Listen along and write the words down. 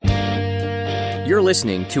You're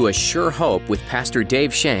listening to A Sure Hope with Pastor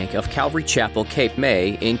Dave Shank of Calvary Chapel, Cape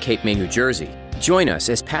May in Cape May, New Jersey. Join us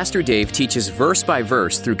as Pastor Dave teaches verse by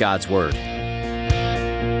verse through God's Word.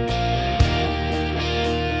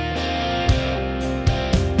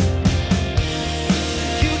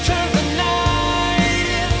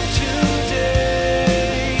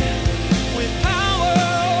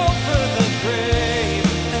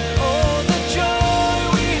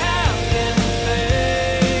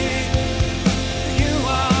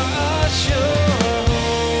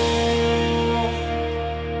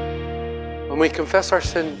 When we confess our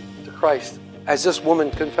sin to Christ, as this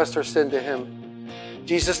woman confessed her sin to Him,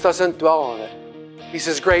 Jesus doesn't dwell on it. He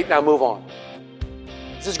says, great, now move on.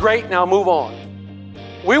 He says, great, now move on.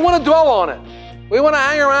 We want to dwell on it. We want to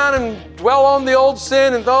hang around and dwell on the old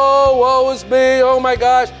sin and, oh, woe is me, oh my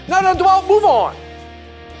gosh. No, move on.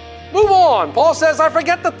 Move on. Paul says, I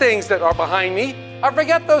forget the things that are behind me. I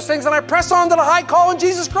forget those things and I press on to the high call in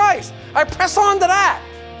Jesus Christ. I press on to that.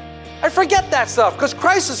 I forget that stuff because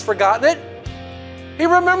Christ has forgotten it. He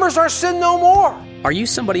remembers our sin no more. Are you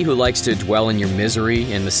somebody who likes to dwell in your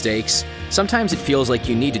misery and mistakes? Sometimes it feels like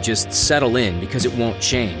you need to just settle in because it won't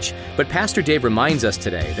change. But Pastor Dave reminds us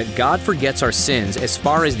today that God forgets our sins as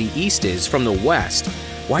far as the east is from the west.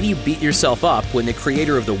 Why do you beat yourself up when the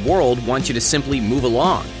Creator of the world wants you to simply move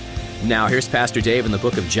along? Now here's Pastor Dave in the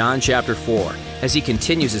book of John chapter 4 as he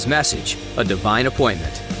continues his message, A Divine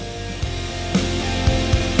Appointment.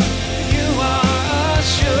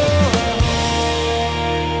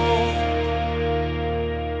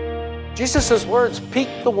 Jesus' words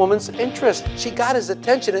piqued the woman's interest. She got his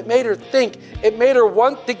attention. It made her think. It made her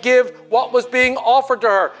want to give what was being offered to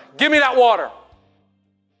her. Give me that water.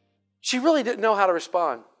 She really didn't know how to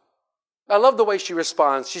respond. I love the way she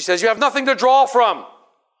responds. She says, you have nothing to draw from.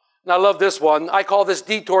 And I love this one. I call this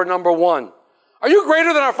detour number 1. Are you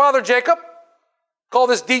greater than our father Jacob? Call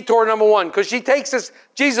this detour number 1 because she takes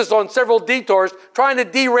Jesus on several detours trying to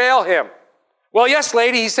derail him. Well, yes,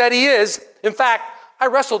 lady, he said he is. In fact, I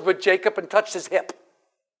wrestled with Jacob and touched his hip.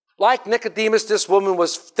 Like Nicodemus, this woman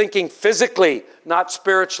was thinking physically, not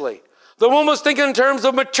spiritually. The woman was thinking in terms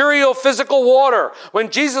of material, physical water, when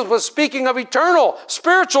Jesus was speaking of eternal,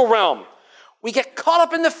 spiritual realm. We get caught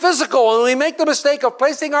up in the physical and we make the mistake of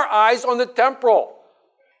placing our eyes on the temporal.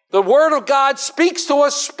 The Word of God speaks to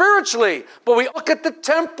us spiritually, but we look at the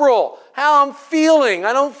temporal, how I'm feeling.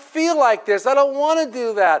 I don't feel like this. I don't want to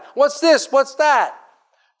do that. What's this? What's that?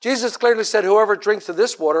 Jesus clearly said, whoever drinks of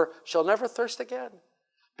this water shall never thirst again,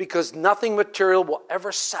 because nothing material will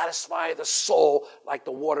ever satisfy the soul like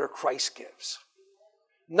the water Christ gives.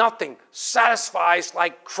 Nothing satisfies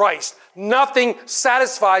like Christ. Nothing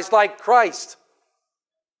satisfies like Christ.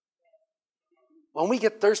 When we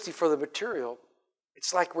get thirsty for the material,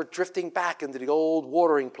 it's like we're drifting back into the old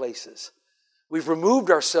watering places. We've removed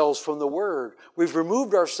ourselves from the Word. We've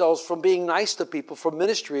removed ourselves from being nice to people, from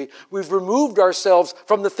ministry. We've removed ourselves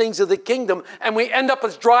from the things of the kingdom, and we end up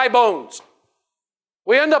as dry bones.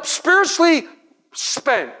 We end up spiritually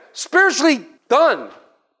spent, spiritually done,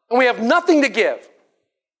 and we have nothing to give.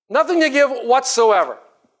 Nothing to give whatsoever.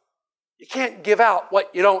 You can't give out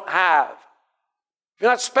what you don't have. If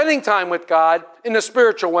you're not spending time with God in the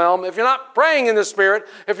spiritual realm, if you're not praying in the Spirit,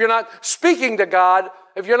 if you're not speaking to God,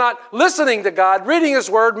 if you're not listening to God, reading His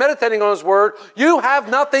Word, meditating on His Word, you have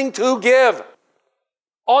nothing to give.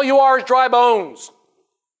 All you are is dry bones.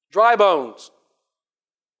 Dry bones.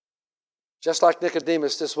 Just like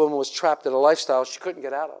Nicodemus, this woman was trapped in a lifestyle she couldn't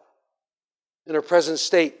get out of. In her present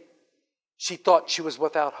state, she thought she was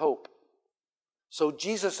without hope. So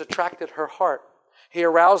Jesus attracted her heart. He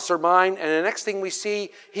aroused her mind, and the next thing we see,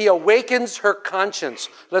 He awakens her conscience.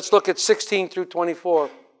 Let's look at 16 through 24.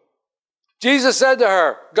 Jesus said to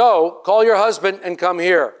her, go, call your husband and come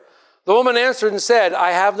here. The woman answered and said,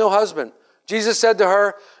 I have no husband. Jesus said to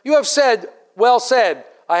her, you have said, well said,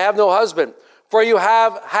 I have no husband. For you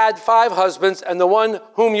have had 5 husbands, and the one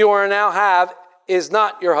whom you are now have is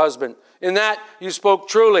not your husband. In that you spoke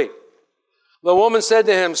truly. The woman said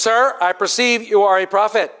to him, Sir, I perceive you are a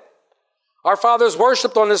prophet. Our fathers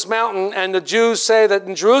worshipped on this mountain, and the Jews say that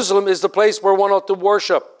in Jerusalem is the place where one ought to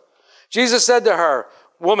worship. Jesus said to her,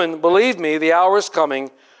 Woman, believe me, the hour is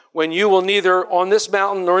coming when you will neither on this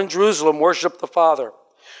mountain nor in Jerusalem worship the Father.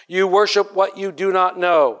 You worship what you do not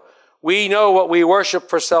know. We know what we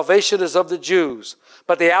worship, for salvation is of the Jews.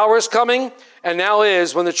 But the hour is coming, and now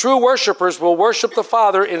is, when the true worshipers will worship the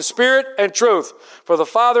Father in spirit and truth. For the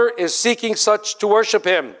Father is seeking such to worship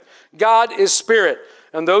Him. God is spirit,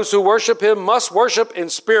 and those who worship Him must worship in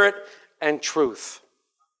spirit and truth.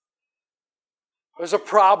 There's a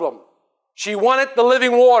problem. She wanted the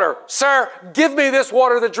living water. Sir, give me this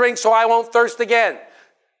water to drink so I won't thirst again.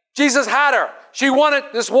 Jesus had her. She wanted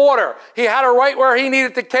this water. He had her right where he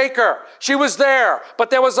needed to take her. She was there, but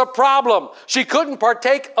there was a problem. She couldn't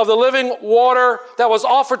partake of the living water that was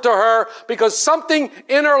offered to her because something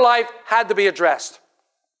in her life had to be addressed.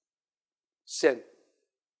 Sin.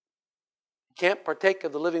 You can't partake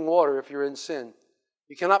of the living water if you're in sin.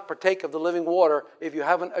 You cannot partake of the living water if you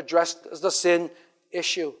haven't addressed the sin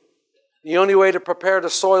issue. The only way to prepare the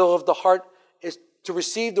soil of the heart is to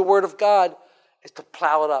receive the word of God, is to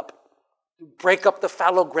plow it up. Break up the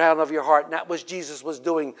fallow ground of your heart. And that was Jesus was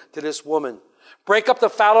doing to this woman. Break up the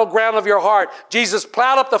fallow ground of your heart. Jesus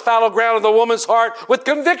plowed up the fallow ground of the woman's heart with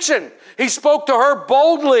conviction. He spoke to her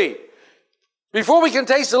boldly. Before we can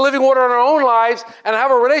taste the living water in our own lives and have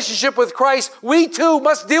a relationship with Christ, we too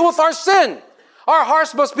must deal with our sin. Our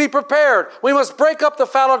hearts must be prepared. We must break up the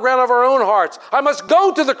fallow ground of our own hearts. I must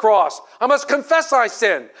go to the cross. I must confess my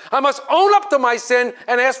sin. I must own up to my sin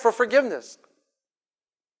and ask for forgiveness.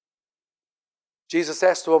 Jesus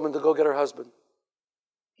asked the woman to go get her husband.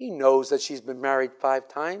 He knows that she's been married 5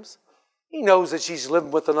 times. He knows that she's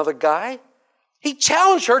living with another guy. He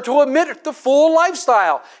challenged her to admit the full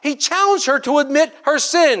lifestyle. He challenged her to admit her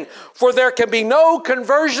sin, for there can be no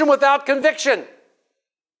conversion without conviction.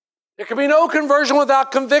 There can be no conversion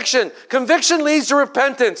without conviction. Conviction leads to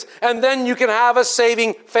repentance, and then you can have a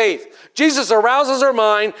saving faith. Jesus arouses her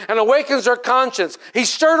mind and awakens her conscience. He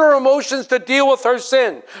stirred her emotions to deal with her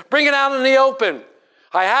sin. Bring it out in the open.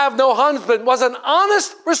 I have no husband was an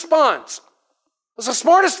honest response. It was the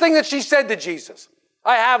smartest thing that she said to Jesus.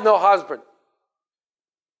 I have no husband.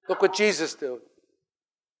 Look what Jesus did.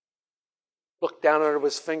 Looked down at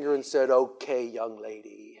his finger and said, okay, young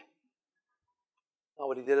lady. Not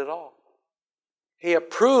what he did at all. He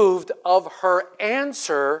approved of her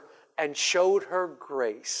answer and showed her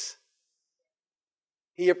grace.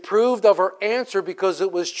 He approved of her answer because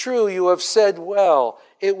it was true. You have said well.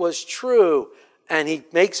 It was true. And he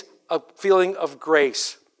makes a feeling of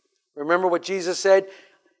grace. Remember what Jesus said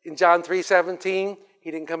in John 3:17?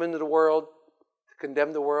 He didn't come into the world to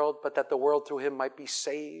condemn the world, but that the world through him might be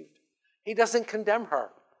saved. He doesn't condemn her.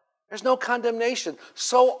 There's no condemnation.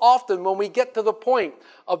 So often when we get to the point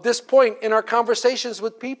of this point in our conversations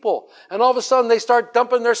with people, and all of a sudden they start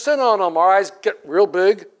dumping their sin on them, our eyes get real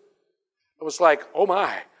big. It was like, oh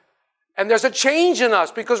my. And there's a change in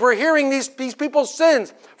us because we're hearing these people's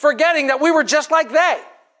sins, forgetting that we were just like they.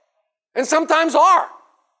 And sometimes are.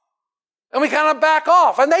 And we kind of back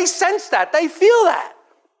off. And they sense that. They feel that.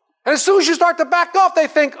 And as soon as you start to back off, they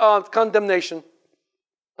think, oh, condemnation.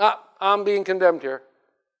 I'm being condemned here.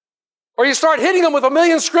 Or you start hitting them with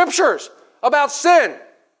 1,000,000 scriptures about sin.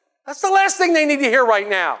 That's the last thing they need to hear right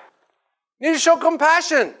now. You need to show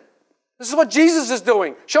compassion. This is what Jesus is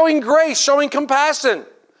doing. Showing grace, showing compassion.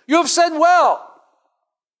 You have said well.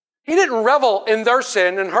 He didn't revel in their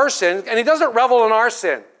sin and her sin, and he doesn't revel in our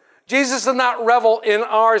sin. Jesus did not revel in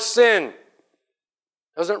our sin.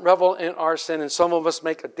 Doesn't revel in our sin, and some of us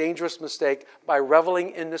make a dangerous mistake by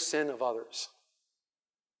reveling in the sin of others.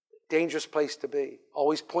 Dangerous place to be.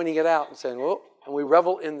 Always pointing it out and saying, oh, and we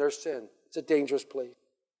revel in their sin. It's a dangerous place.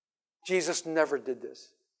 Jesus never did this.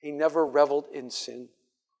 He never reveled in sin.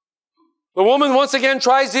 The woman once again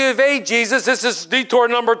tries to evade Jesus. This is detour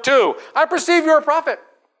number 2. I perceive you're a prophet.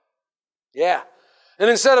 Yeah. And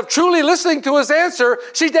instead of truly listening to his answer,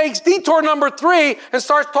 she takes detour number 3 and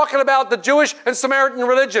starts talking about the Jewish and Samaritan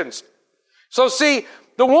religions. So see,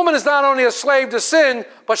 the woman is not only a slave to sin,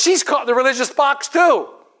 but she's caught in the religious box too.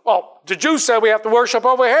 Well, the Jews say we have to worship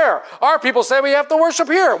over here. Our people say we have to worship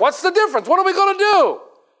here. What's the difference? What are we going to do?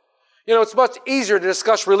 You know, it's much easier to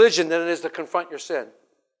discuss religion than it is to confront your sin.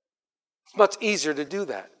 It's much easier to do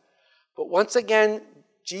that. But once again,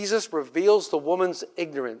 Jesus reveals the woman's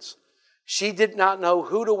ignorance. She did not know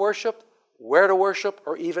who to worship, where to worship,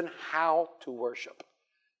 or even how to worship.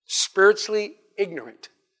 Spiritually ignorant.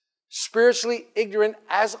 Spiritually ignorant,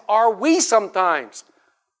 as are we sometimes.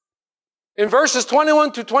 In verses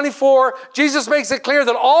 21 to 24, Jesus makes it clear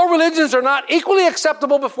that all religions are not equally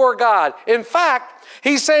acceptable before God. In fact,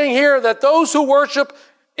 he's saying here that those who worship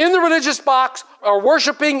in the religious box are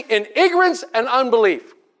worshiping in ignorance and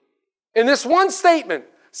unbelief. In this one statement,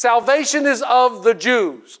 salvation is of the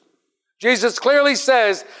Jews. Jesus clearly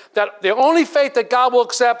says that the only faith that God will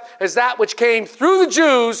accept is that which came through the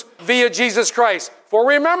Jews via Jesus Christ. For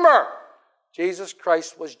remember, Jesus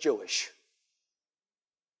Christ was Jewish.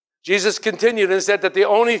 Jesus continued and said that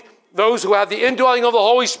those who have the indwelling of the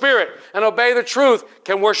Holy Spirit and obey the truth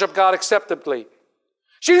can worship God acceptably.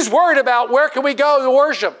 She's worried about where can we go to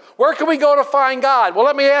worship? Where can we go to find God? Well,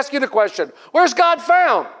 let me ask you the question. Where's God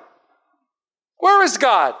found? Where is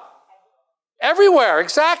God? Everywhere,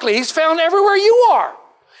 exactly. He's found everywhere you are.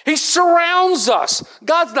 He surrounds us.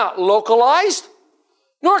 God's not localized,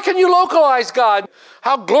 nor can you localize God.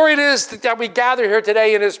 How glorious it is that we gather here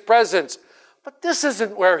today in His presence. But this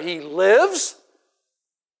isn't where He lives.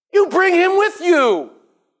 You bring Him with you.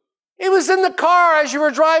 He was in the car as you were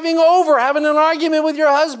driving over, having an argument with your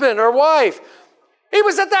husband or wife. He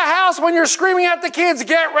was at the house when you're screaming at the kids,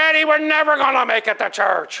 get ready, we're never going to make it to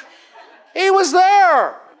church. He was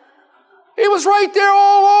there. He was right there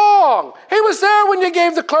all along. He was there when you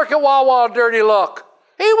gave the clerk at Wawa a dirty look.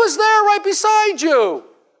 He was there right beside you.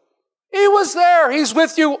 He was there. He's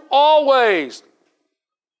with you always.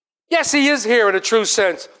 Yes, He is here in a true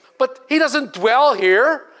sense, but He doesn't dwell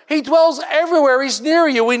here. He dwells everywhere. He's near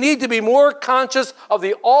you. We need to be more conscious of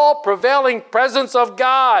the all-prevailing presence of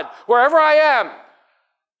God wherever I am.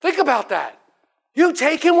 Think about that. You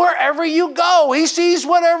take Him wherever you go. He sees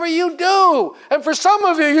whatever you do. And for some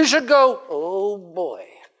of you, you should go, oh boy.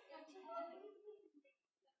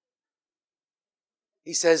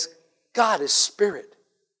 He says, God is spirit,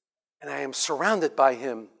 and I am surrounded by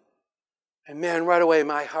Him. And man, right away,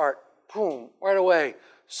 my heart, boom, right away.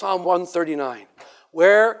 Psalm 139.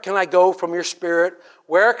 Where can I go from your spirit?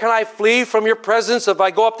 Where can I flee from your presence? If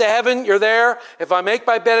I go up to heaven, you're there. If I make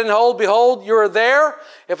my bed in hell, behold, you're there.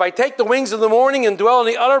 If I take the wings of the morning and dwell in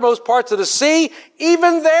the uttermost parts of the sea,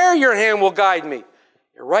 even there your hand will guide me.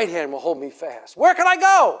 Your right hand will hold me fast. Where can I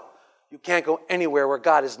go? You can't go anywhere where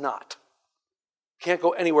God is not. Can't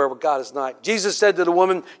go anywhere where God is not. Jesus said to the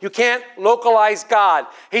woman, you can't localize God.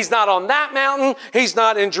 He's not on that mountain. He's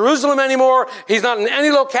not in Jerusalem anymore. He's not in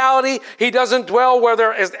any locality. He doesn't dwell where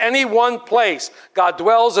there is any one place. God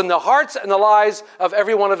dwells in the hearts and the lives of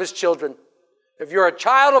every one of His children. If you're a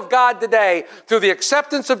child of God today, through the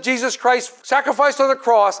acceptance of Jesus Christ's sacrifice on the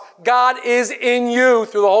cross, God is in you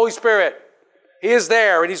through the Holy Spirit. He is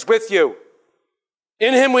there and He's with you.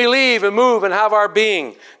 In Him we live and move and have our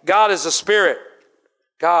being. God is a spirit.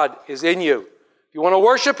 God is in you. If you want to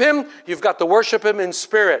worship Him, you've got to worship Him in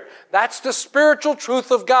spirit. That's the spiritual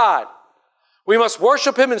truth of God. We must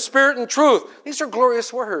worship Him in spirit and truth. These are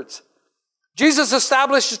glorious words. Jesus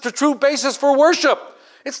establishes the true basis for worship.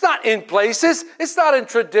 It's not in places. It's not in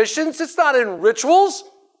traditions. It's not in rituals.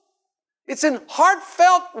 It's in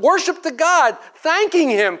heartfelt worship to God,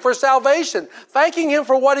 thanking Him for salvation, thanking Him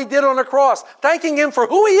for what He did on the cross, thanking Him for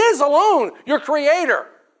who He is alone, your Creator.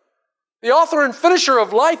 The author and finisher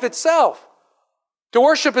of life itself. To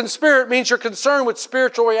worship in spirit means you're concerned with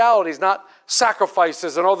spiritual realities, not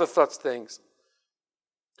sacrifices and other such things.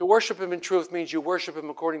 To worship Him in truth means you worship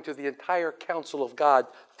Him according to the entire counsel of God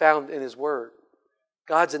found in His Word.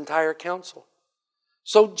 God's entire counsel.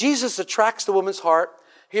 So Jesus attracts the woman's heart.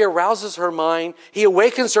 He arouses her mind. He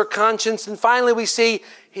awakens her conscience. And finally we see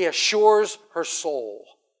He assures her soul.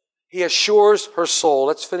 He assures her soul.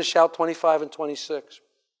 Let's finish out 25 and 26.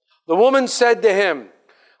 The woman said to Him,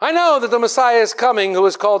 I know that the Messiah is coming, who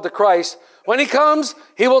is called the Christ. When He comes,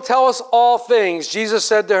 He will tell us all things. Jesus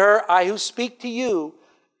said to her, I who speak to you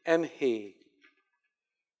am He.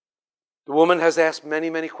 The woman has asked many,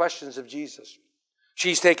 many questions of Jesus.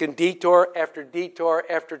 She's taken detour after detour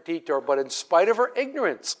after detour, but in spite of her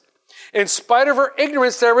ignorance,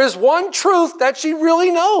 there is one truth that she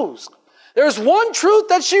really knows. There's one truth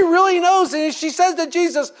that she really knows, and she says to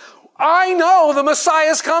Jesus, I know the Messiah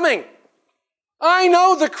is coming. I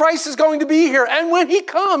know the Christ is going to be here. And when He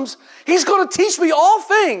comes, He's going to teach me all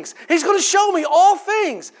things. He's going to show me all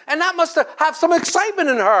things. And that must have some excitement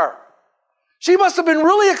in her. She must have been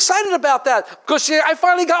really excited about that because I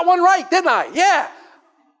finally got one right, didn't I? Yeah.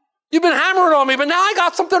 You've been hammering on me, but now I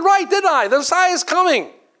got something right, didn't I? The Messiah is coming.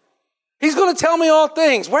 He's going to tell me all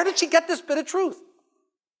things. Where did she get this bit of truth?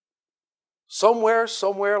 Somewhere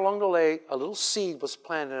along the way, a little seed was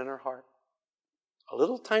planted in her heart. A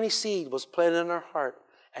little tiny seed was planted in her heart,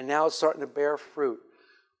 and now it's starting to bear fruit.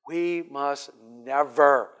 We must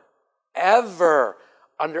never, ever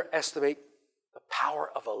underestimate the power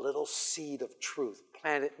of a little seed of truth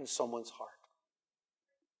planted in someone's heart.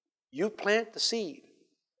 You plant the seed.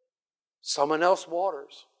 Someone else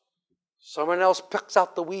waters. Someone else picks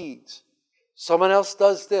out the weeds. Someone else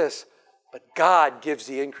does this. But God gives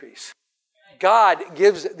the increase. God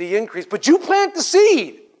gives the increase. But you plant the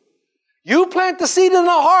seed. You plant the seed in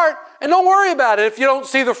the heart, and don't worry about it if you don't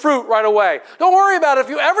see the fruit right away. Don't worry about it if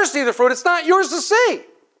you ever see the fruit. It's not yours to see.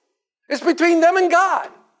 It's between them and God.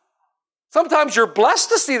 Sometimes you're blessed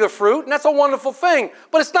to see the fruit, and that's a wonderful thing,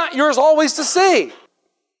 but it's not yours always to see.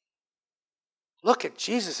 Look at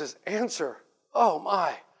Jesus' answer. Oh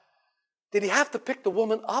my. Did He have to pick the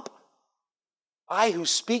woman up? I who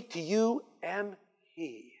speak to you am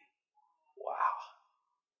He. Wow.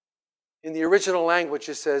 In the original language,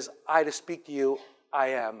 it says, I to speak to you, I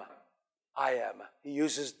am. I am. He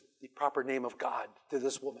uses the proper name of God to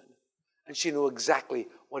this woman. And she knew exactly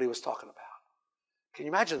what he was talking about. Can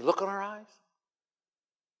you imagine the look on her eyes?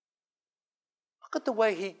 Look at the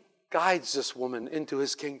way he guides this woman into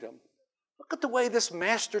his kingdom. Look at the way this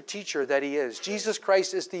master teacher that he is. Jesus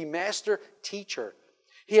Christ is the master teacher.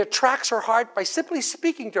 He attracts her heart by simply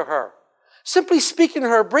speaking to her. Simply speaking to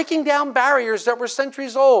her, breaking down barriers that were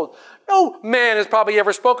centuries old. No man has probably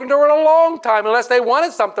ever spoken to her in a long time unless they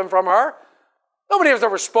wanted something from her. Nobody has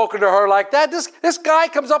ever spoken to her like that. This guy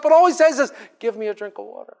comes up and all he says is, give me a drink of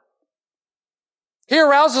water. He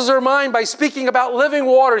arouses her mind by speaking about living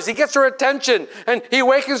waters. He gets her attention and he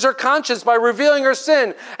awakens her conscience by revealing her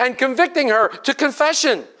sin and convicting her to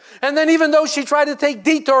confession. And then even though she tried to take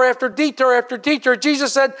detour after detour after detour,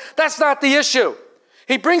 Jesus said, that's not the issue.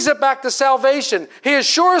 He brings it back to salvation. He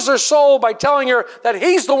assures her soul by telling her that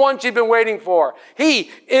he's the one she's been waiting for.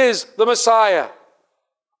 He is the Messiah.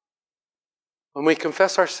 When we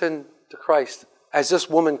confess our sin to Christ, as this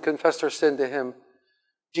woman confessed her sin to him,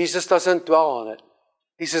 Jesus doesn't dwell on it.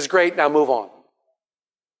 He says, great, now move on.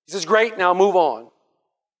 He says, great, now move on.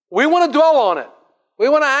 We want to dwell on it. We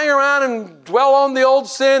want to hang around and dwell on the old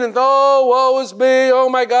sin and, oh, woe is me, oh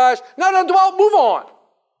my gosh. No, move on.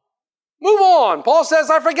 Move on. Paul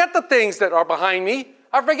says, I forget the things that are behind me.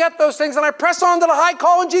 I forget those things and I press on to the high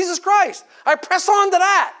call in Jesus Christ. I press on to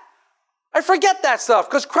that. I forget that stuff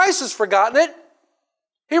because Christ has forgotten it.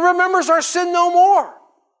 He remembers our sin no more.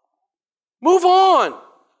 Move on.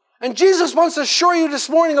 And Jesus wants to assure you this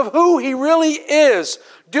morning of who he really is.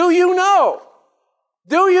 Do you know?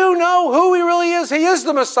 Do you know who he really is? He is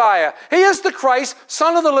the Messiah. He is the Christ,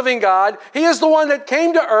 Son of the living God. He is the one that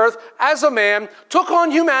came to earth as a man, took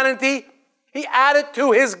on humanity. He added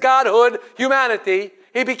to his godhood humanity.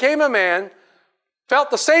 He became a man,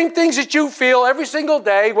 felt the same things that you feel every single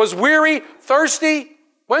day, was weary, thirsty,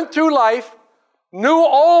 went through life, knew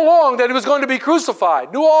all along that he was going to be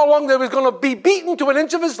crucified, knew all along that he was going to be beaten to an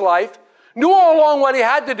inch of his life, knew all along what he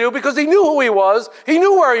had to do because he knew who he was, he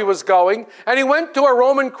knew where he was going, and he went to a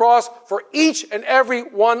Roman cross for each and every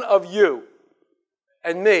one of you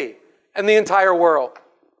and me and the entire world.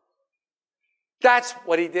 That's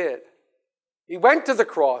what he did. He went to the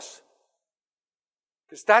cross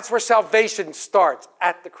because that's where salvation starts,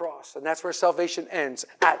 at the cross, and that's where salvation ends,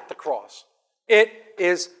 at the cross. It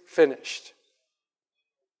is finished.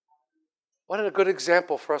 What a good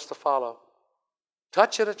example for us to follow.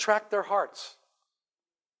 Touch and attract their hearts.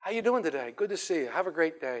 How you doing today? Good to see you. Have a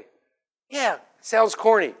great day. Yeah, sounds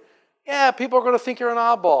corny. Yeah, people are going to think you're an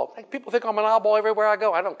oddball. People think I'm an oddball everywhere I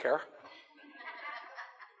go. I don't care.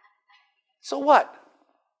 So what?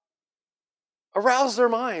 Arouse their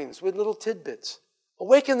minds with little tidbits.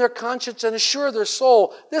 Awaken their conscience and assure their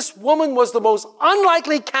soul. This woman was the most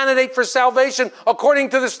unlikely candidate for salvation according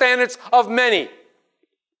to the standards of many.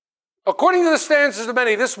 According to the standards of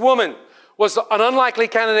many, this woman was an unlikely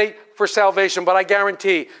candidate for salvation, but I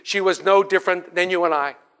guarantee she was no different than you and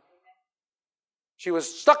I. She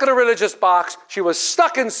was stuck in a religious box. She was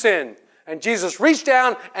stuck in sin. And Jesus reached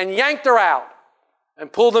down and yanked her out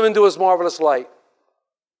and pulled them into his marvelous light.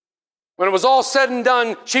 When it was all said and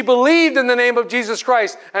done, she believed in the name of Jesus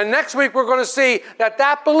Christ. And next week we're going to see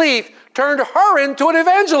that belief turned her into an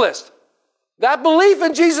evangelist. That belief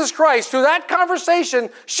in Jesus Christ, through that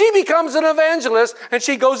conversation, she becomes an evangelist and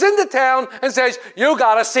she goes into town and says, you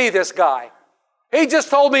got to see this guy. He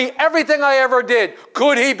just told me everything I ever did.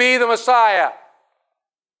 Could he be the Messiah?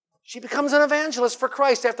 She becomes an evangelist for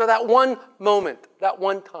Christ after that one moment, that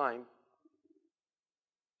one time.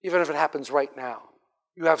 Even if it happens right now,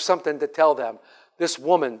 you have something to tell them. This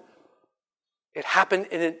woman, it happened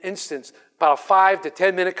in an instant. About a 5 to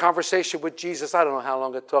 10 minute conversation with Jesus. I don't know how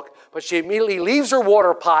long it took. But she immediately leaves her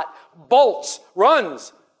water pot, bolts,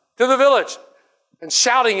 runs to the village, and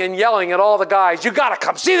shouting and yelling at all the guys, you got to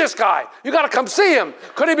come see this guy. You got to come see him.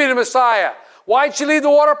 Could he be the Messiah? Why'd she leave the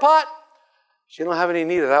water pot? She don't have any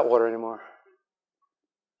need of that water anymore.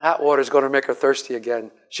 That water is going to make her thirsty again.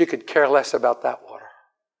 She could care less about that water.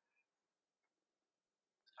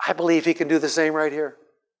 I believe he can do the same right here.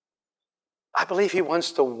 I believe he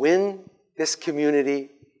wants to win this community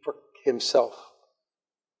for himself.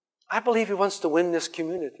 I believe he wants to win this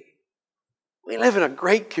community. We live in a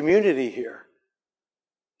great community here.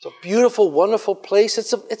 It's a beautiful, wonderful place.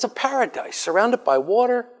 It's a paradise surrounded by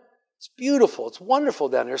water. It's beautiful. It's wonderful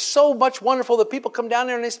down there. So much wonderful that people come down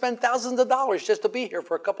there and they spend thousands of dollars just to be here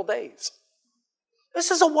for a couple days. This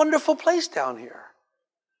is a wonderful place down here.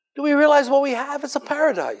 Do we realize what we have? It's a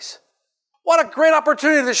paradise. What a great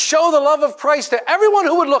opportunity to show the love of Christ to everyone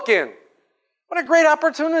who would look in. What a great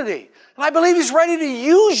opportunity. And I believe He's ready to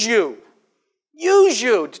use you. Use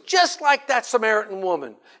you, just like that Samaritan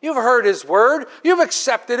woman. You've heard His word. You've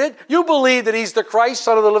accepted it. You believe that He's the Christ,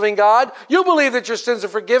 Son of the living God. You believe that your sins are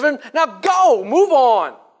forgiven. Now go, move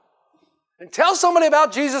on. And tell somebody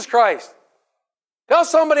about Jesus Christ. Tell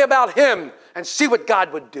somebody about Him and see what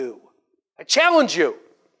God would do. I challenge you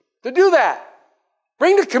to do that.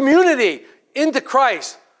 Bring the community into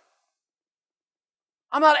Christ.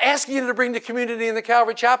 I'm not asking you to bring the community in the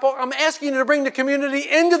Calvary Chapel. I'm asking you to bring the community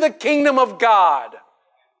into the kingdom of God.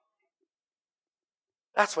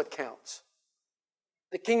 That's what counts.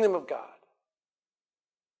 The kingdom of God.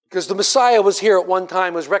 Because the Messiah was here at one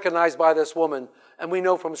time, was recognized by this woman, and we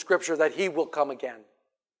know from Scripture that He will come again.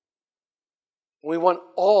 We want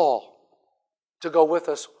all to go with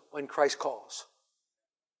us when Christ calls.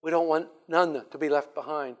 We don't want none to be left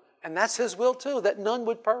behind. And that's His will too, that none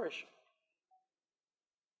would perish.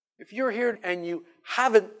 If you're here and you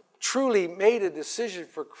haven't truly made a decision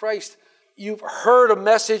for Christ, you've heard a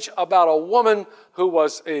message about a woman who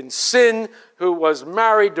was in sin, who was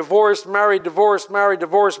married, divorced, married, divorced, married,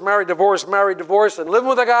 divorced, married, divorced, married, divorced, and living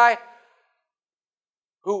with a guy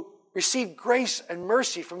who received grace and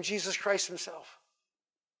mercy from Jesus Christ Himself,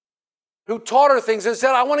 who taught her things and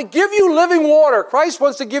said, I want to give you living water. Christ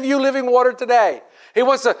wants to give you living water today. He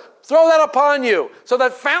wants to throw that upon you so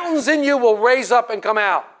that fountains in you will raise up and come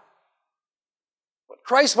out. What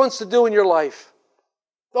Christ wants to do in your life.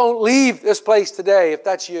 Don't leave this place today if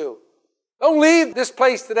that's you. Don't leave this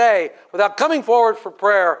place today without coming forward for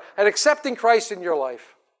prayer and accepting Christ in your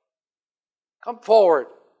life. Come forward.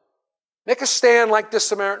 Make a stand like this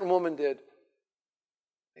Samaritan woman did.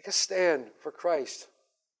 Make a stand for Christ.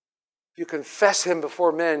 If you confess Him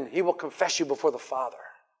before men, He will confess you before the Father.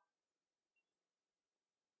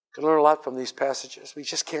 You can learn a lot from these passages. We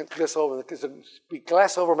just can't glass over them because we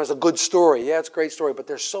glass over them as a good story. Yeah, it's a great story, but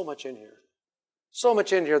there's so much in here. So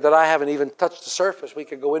much in here that I haven't even touched the surface. We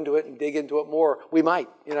could go into it and dig into it more. We might.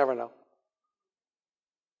 You never know.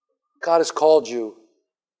 God has called you,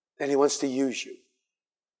 and He wants to use you.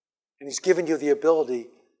 And He's given you the ability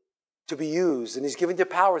to be used, and He's given you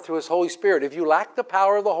power through His Holy Spirit. If you lack the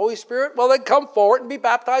power of the Holy Spirit, well, then come forward and be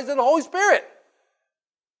baptized in the Holy Spirit.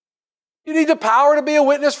 You need the power to be a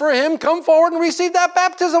witness for Him. Come forward and receive that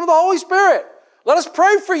baptism of the Holy Spirit. Let us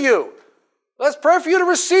pray for you. Let's pray for you to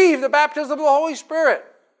receive the baptism of the Holy Spirit.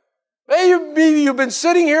 Maybe you've been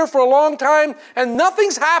sitting here for a long time and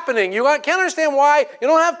nothing's happening. You can't understand why. You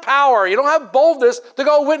don't have power. You don't have boldness to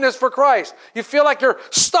go witness for Christ. You feel like you're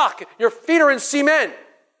stuck. Your feet are in cement.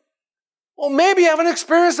 Well, maybe you haven't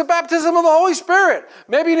experienced the baptism of the Holy Spirit.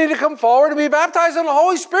 Maybe you need to come forward and be baptized in the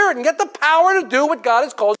Holy Spirit and get the power to do what God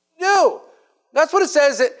has called you to do. That's what it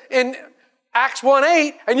says in Acts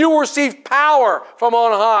 1:8, and you will receive power from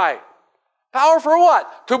on high. Power for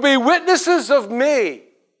what? To be witnesses of me.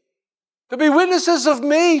 To be witnesses of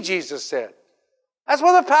me, Jesus said. That's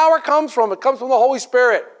where the power comes from. It comes from the Holy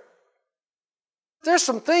Spirit. There's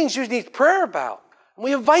some things you need prayer about. And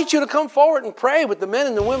we invite you to come forward and pray with the men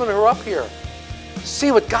and the women who are up here.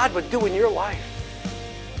 See what God would do in your life.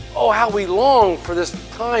 Oh, how we long for this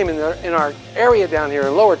time in our area down here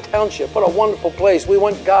in Lower Township. What a wonderful place. We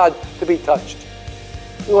want God to be touched.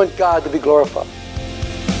 We want God to be glorified.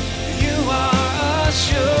 You are a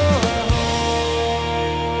sure.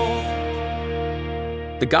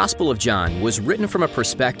 The Gospel of John was written from a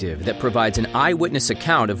perspective that provides an eyewitness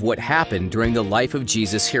account of what happened during the life of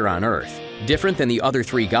Jesus here on earth. Different than the other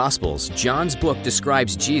three Gospels, John's book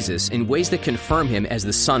describes Jesus in ways that confirm Him as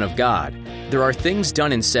the Son of God. There are things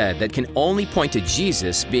done and said that can only point to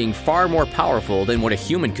Jesus being far more powerful than what a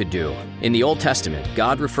human could do. In the Old Testament,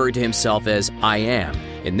 God referred to Himself as I Am.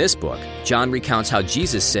 In this book, John recounts how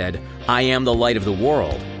Jesus said, I am the light of the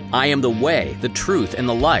world. I am the way, the truth, and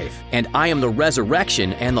the life, and I am the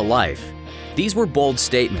resurrection and the life. These were bold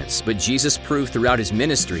statements, but Jesus proved throughout His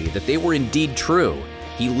ministry that they were indeed true.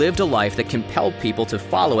 He lived a life that compelled people to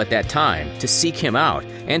follow at that time, to seek Him out,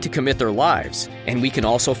 and to commit their lives. And we can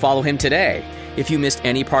also follow Him today. If you missed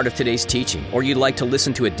any part of today's teaching, or you'd like to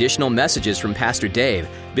listen to additional messages from Pastor Dave,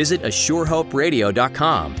 visit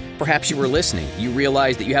ASureHopeRadio.com. Perhaps you were listening, you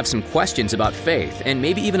realized that you have some questions about faith, and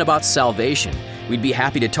maybe even about salvation. We'd be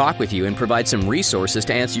happy to talk with you and provide some resources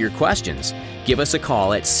to answer your questions. Give us a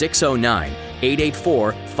call at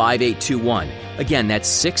 609-884-5821. Again,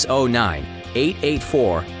 that's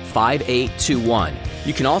 609-884-5821.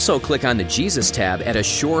 You can also click on the Jesus tab at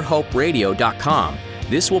ASureHopeRadio.com.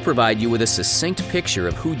 This will provide you with a succinct picture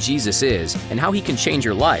of who Jesus is and how He can change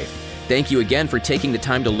your life. Thank you again for taking the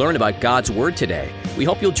time to learn about God's Word today. We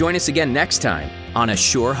hope you'll join us again next time on A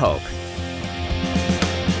Sure Hope.